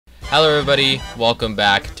Hello everybody, welcome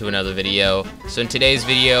back to another video. So in today's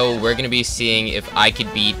video, we're going to be seeing if I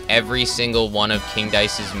could beat every single one of King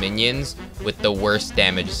Dice's minions with the worst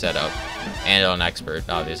damage setup. And on expert,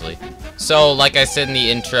 obviously. So like I said in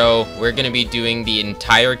the intro, we're going to be doing the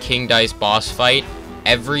entire King Dice boss fight,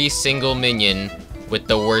 every single minion with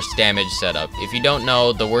the worst damage setup. If you don't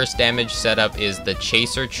know, the worst damage setup is the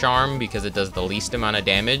Chaser Charm because it does the least amount of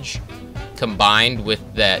damage, combined with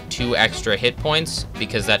that 2 extra hit points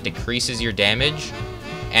because that decreases your damage.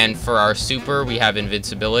 And for our super, we have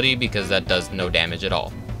invincibility because that does no damage at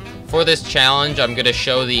all. For this challenge, I'm going to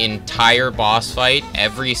show the entire boss fight,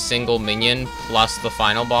 every single minion plus the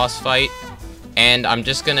final boss fight. And I'm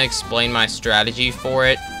just going to explain my strategy for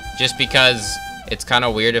it, just because it's kind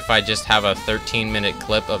of weird if I just have a 13-minute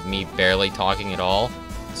clip of me barely talking at all.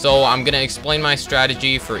 So I'm going to explain my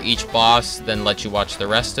strategy for each boss, then let you watch the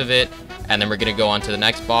rest of it. And then we're going to go on to the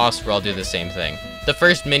next boss where I'll do the same thing. The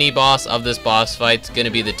first mini boss of this boss fight is going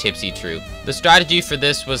to be the Tipsy Troop. The strategy for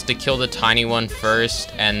this was to kill the tiny one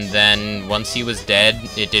first, and then once he was dead,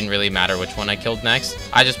 it didn't really matter which one I killed next.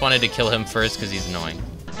 I just wanted to kill him first because he's annoying.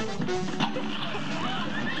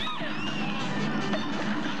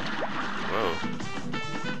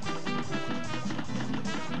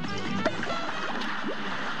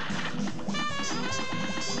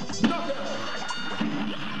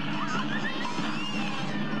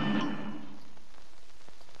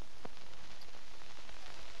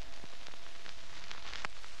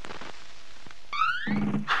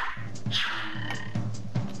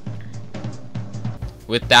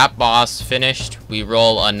 With that boss finished, we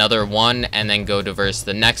roll another 1 and then go to verse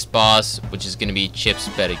the next boss, which is going to be Chips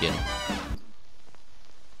Bedigan.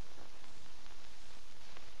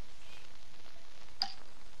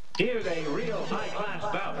 Here's a real high-class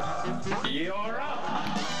bout. You're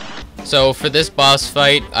up. So for this boss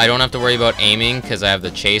fight, I don't have to worry about aiming because I have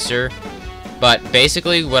the Chaser. But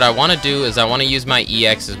basically what I want to do is I want to use my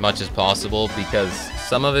EX as much as possible because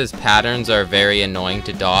some of his patterns are very annoying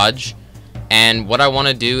to dodge. And what I want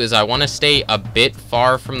to do is I want to stay a bit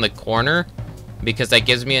far from the corner because that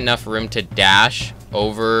gives me enough room to dash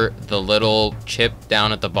over the little chip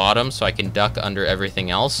down at the bottom so I can duck under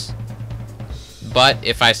everything else. But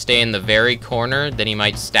if I stay in the very corner, then he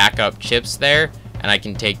might stack up chips there and I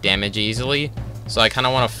can take damage easily. So I kind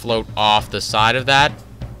of want to float off the side of that.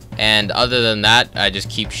 And other than that, I just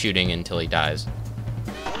keep shooting until he dies.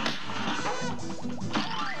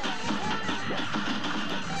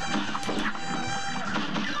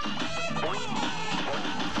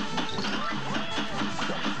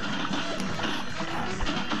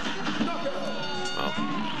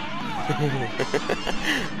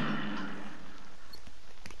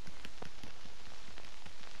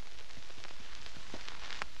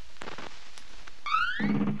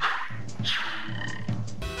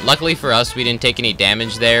 Luckily for us, we didn't take any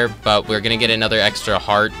damage there, but we're gonna get another extra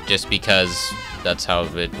heart just because that's how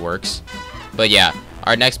it works. But yeah,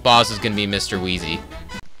 our next boss is gonna be Mr. Wheezy.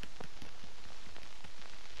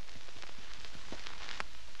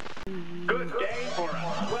 Good day for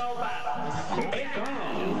us. Well battled.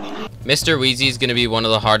 Mr. Wheezy is gonna be one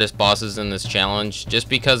of the hardest bosses in this challenge just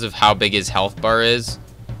because of how big his health bar is.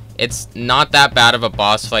 It's not that bad of a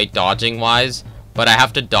boss fight dodging wise, but I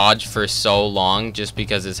have to dodge for so long just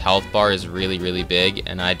because his health bar is really big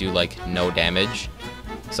and I do like no damage.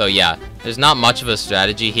 So yeah, there's not much of a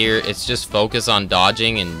strategy here. It's just focus on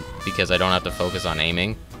dodging, and because I don't have to focus on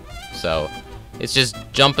aiming. So it's just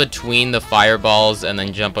jump between the fireballs and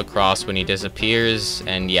then jump across when he disappears,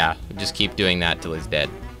 and yeah, just keep doing that till he's dead.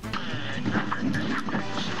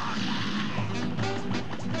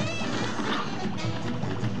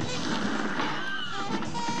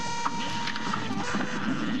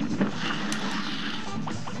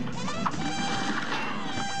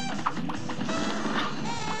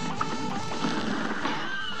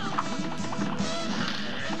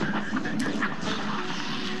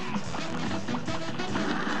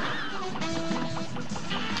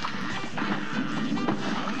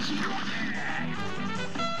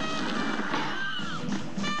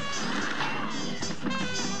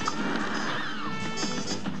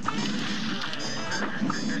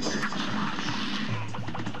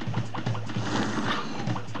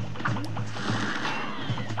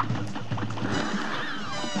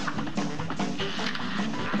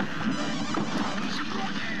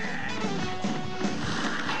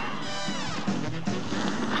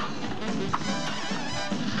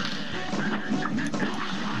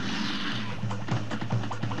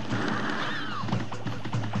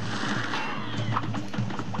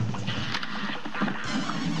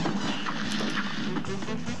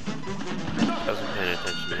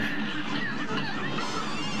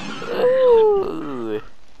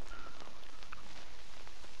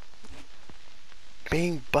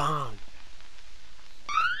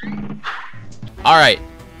 Alright,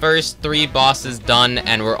 first 3 bosses done,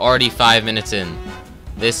 and we're already 5 minutes in.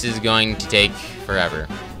 This is going to take forever.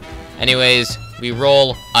 Anyways, we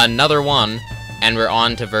roll another one, and we're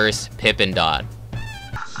on to verse Pip and Dot.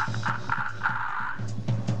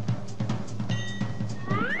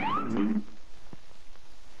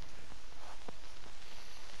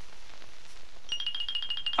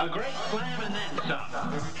 A great slam and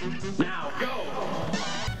then some. Now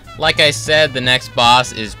go. Like I said, the next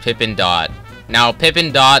boss is Pip and Dot. Now, Pip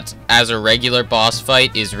and Dot as a regular boss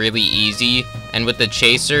fight is really easy, and with the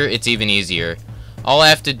chaser, it's even easier. All I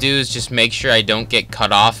have to do is just make sure I don't get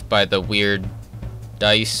cut off by the weird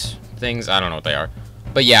dice things. I don't know what they are.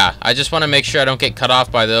 But yeah, I just want to make sure I don't get cut off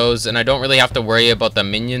by those, and I don't really have to worry about the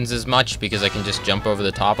minions as much because I can just jump over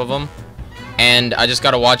the top of them. And I just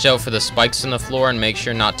gotta watch out for the spikes on the floor and make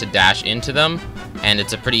sure not to dash into them, and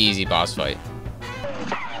it's a pretty easy boss fight.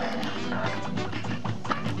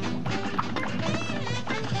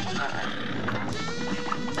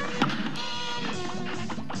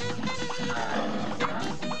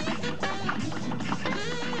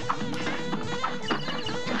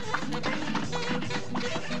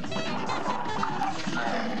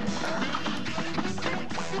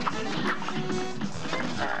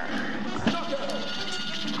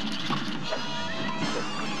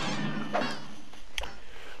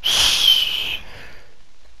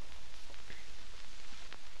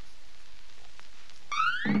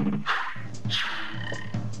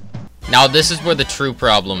 Now this is where the true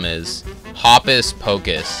problem is. Hocus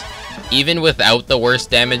Pocus. Even without the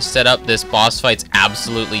worst damage setup, this boss fight's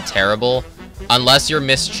absolutely terrible. Unless you're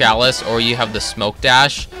Miss Chalice or you have the smoke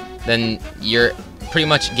dash, then you're pretty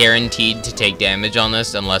much guaranteed to take damage on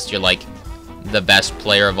this unless you're like the best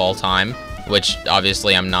player of all time, which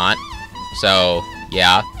obviously I'm not. So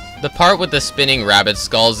yeah. The part with the spinning rabbit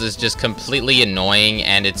skulls is just completely annoying,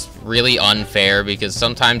 and it's really unfair because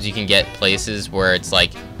sometimes you can get places where it's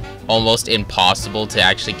like almost impossible to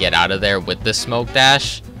actually get out of there with the smoke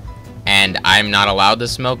dash, and I'm not allowed the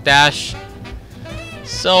smoke dash,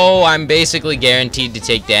 so I'm basically guaranteed to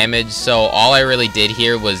take damage. So all I really did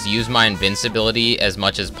here was use my invincibility as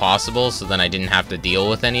much as possible so then I didn't have to deal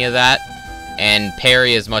with any of that, and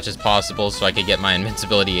parry as much as possible so I could get my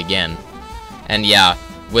invincibility again. And yeah,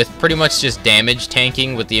 with pretty much just damage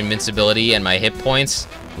tanking with the invincibility and my hit points,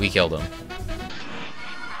 we killed him.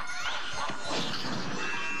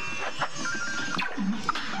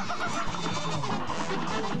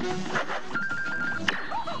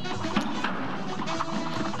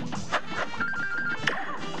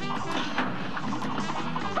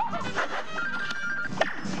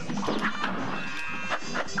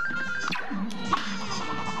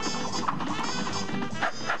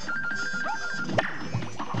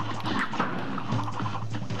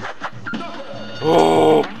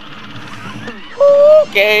 Oh.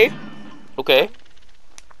 Okay. Okay.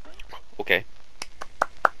 Okay.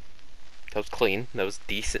 That was clean. That was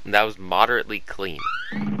decent. That was moderately clean.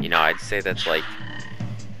 You know, I'd say that's like...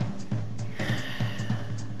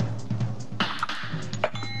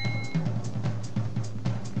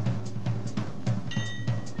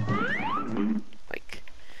 like,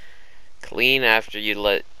 clean after you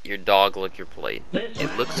let your dog lick your plate.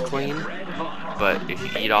 It looks clean, but if you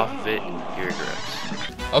eat off of it, you regret.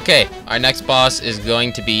 Okay, our next boss is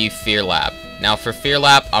going to be Fear Lap. Now for Fear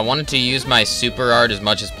Lap, I wanted to use my super art as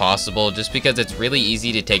much as possible just because it's really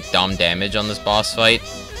easy to take dumb damage on this boss fight.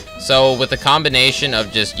 So with a combination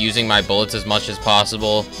of just using my bullets as much as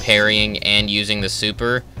possible, parrying, and using the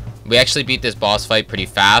super, we actually beat this boss fight pretty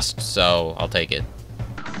fast, so I'll take it.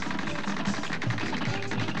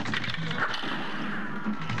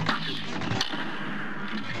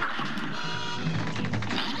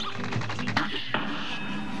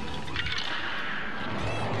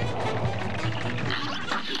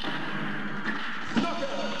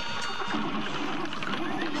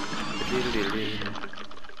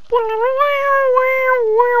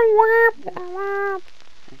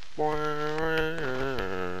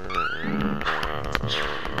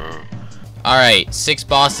 Alright, 6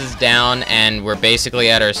 bosses down, and we're basically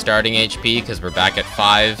at our starting HP because we're back at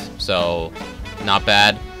 5, so not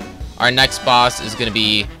bad. Our next boss is going to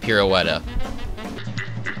be Pirouetta.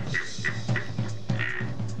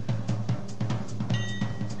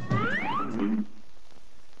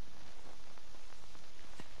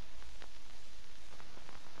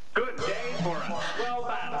 Good day for a swell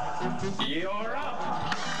battle. You're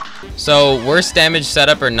up. So, worst damage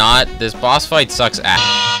setup or not, this boss fight sucks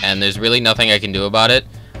ass, and there's really nothing I can do about it.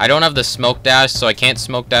 I don't have the smoke dash, so I can't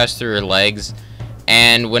smoke dash through her legs,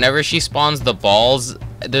 and whenever she spawns the balls,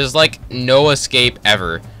 there's like no escape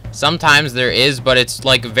ever. Sometimes there is, but it's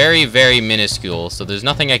like very, very minuscule, so there's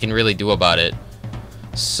nothing I can really do about it.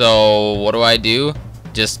 So what do?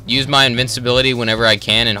 Just use my invincibility whenever I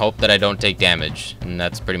can and hope that I don't take damage, and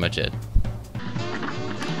that's pretty much it.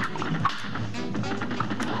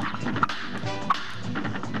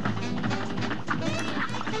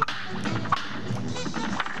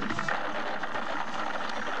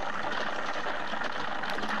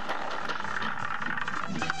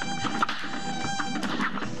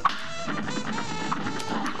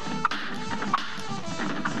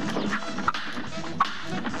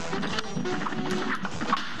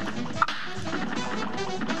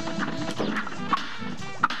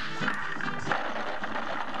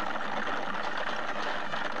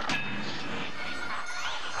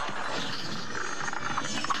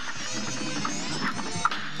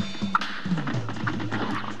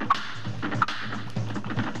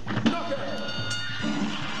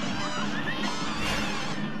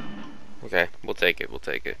 Okay, we'll take it, we'll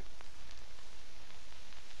take it.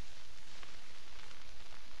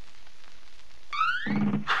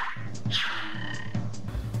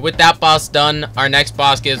 With that boss done, our next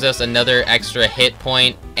boss gives us another extra hit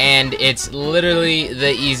point, and it's literally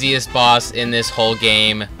the easiest boss in this whole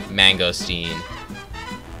game, Mangosteen.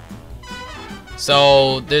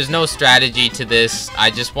 So, there's no strategy to this.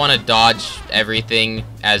 I just want to dodge everything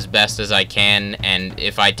as best as I can, and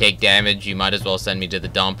if I take damage, you might as well send me to the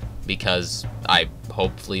dump, because I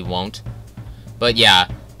hopefully won't. But yeah,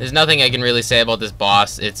 there's nothing I can really say about this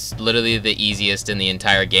boss. It's literally the easiest in the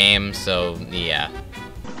entire game, so yeah.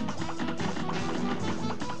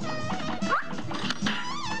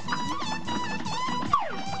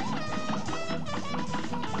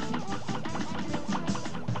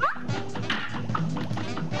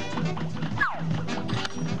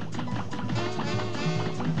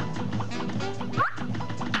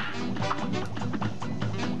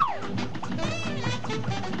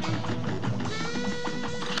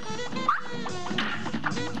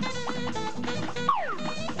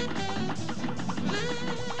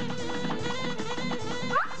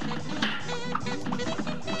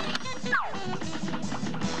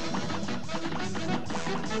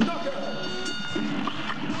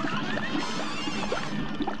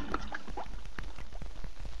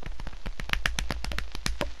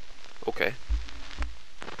 Okay.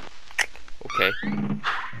 Okay.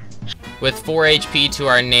 With 4 HP to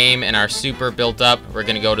our name and our super built up, we're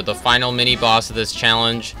gonna go to the final mini boss of this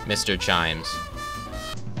challenge, Mr. Chimes.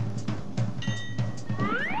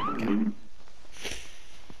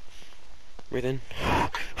 Breathe in.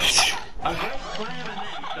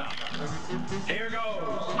 Here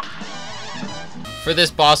goes. For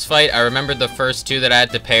this boss fight, I remembered the first two that I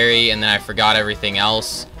had to parry, and then I forgot everything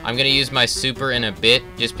else. I'm gonna use my super in a bit,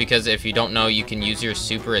 just because if you don't know, you can use your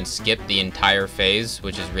super and skip the entire phase,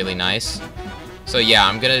 which is really nice. So yeah,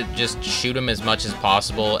 I'm gonna just shoot him as much as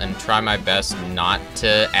possible and try my best not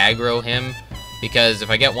to aggro him, because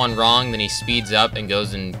if I get one wrong, then he speeds up and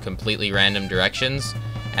goes in completely random directions,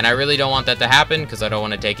 and I really don't want that to happen, because I don't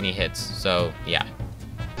want to take any hits, so yeah.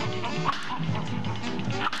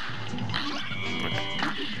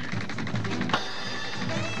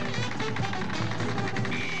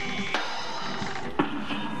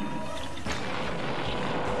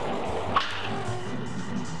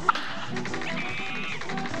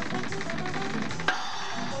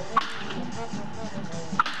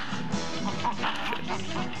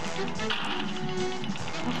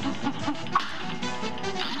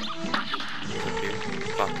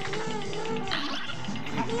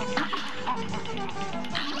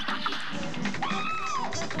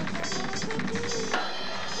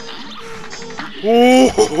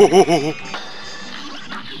 Ooh.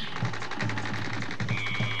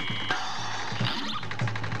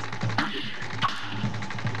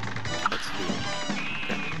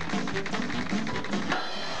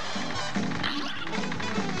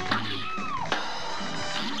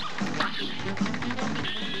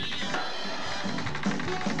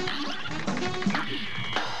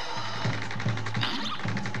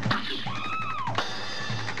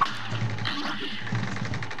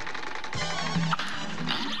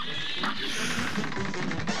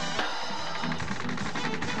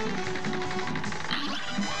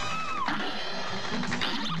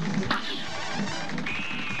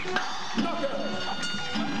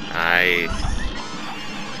 Nice.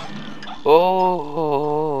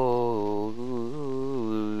 Oh.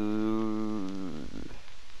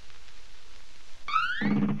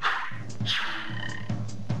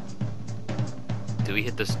 Do we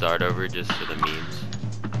hit the start over just for the memes?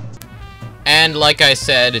 And like I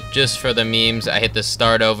said, just for the memes, I hit the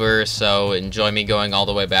start over, so enjoy me going all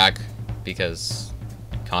the way back, because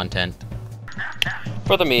content.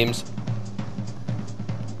 For the memes.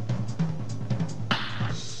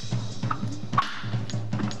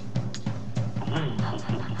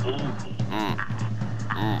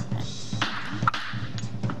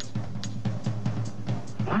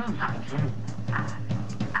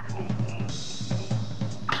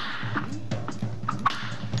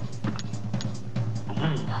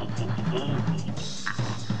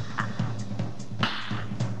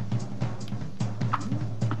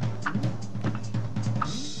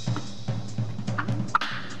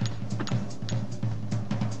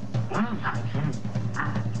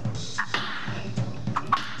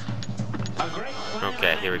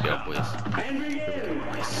 Okay, here we go, boys.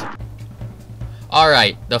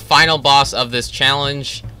 Alright, the final boss of this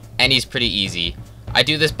challenge, and he's pretty easy. I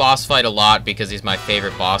do this boss fight a lot because he's my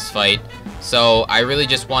favorite boss fight, so I really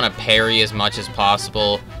just want to parry as much as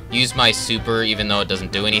possible, use my super even though it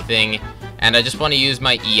doesn't do anything, and I just want to use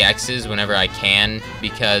my EXs whenever I can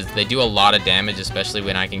because they do a lot of damage, especially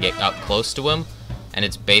when I can get up close to him, and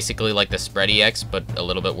it's basically like the spread EX, but a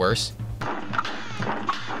little bit worse.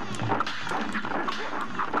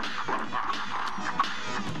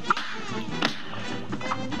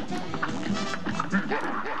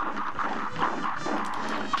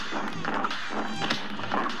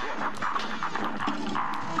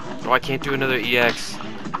 Oh, I can't do another EX.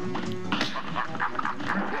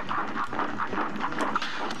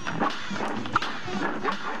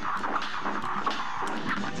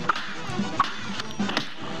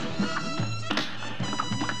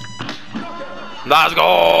 Let's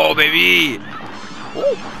go, baby!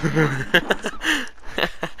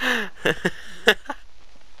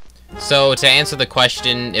 So, to answer the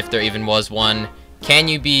question, if there even was one, can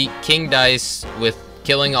you beat King Dice with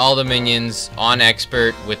killing all the minions on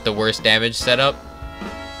expert with the worst damage setup?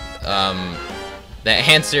 The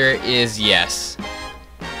answer is yes.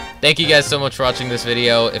 Thank you guys so much for watching this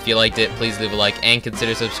video. If you liked it, please leave a like and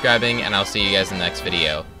consider subscribing, and I'll see you guys in the next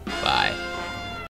video. Bye.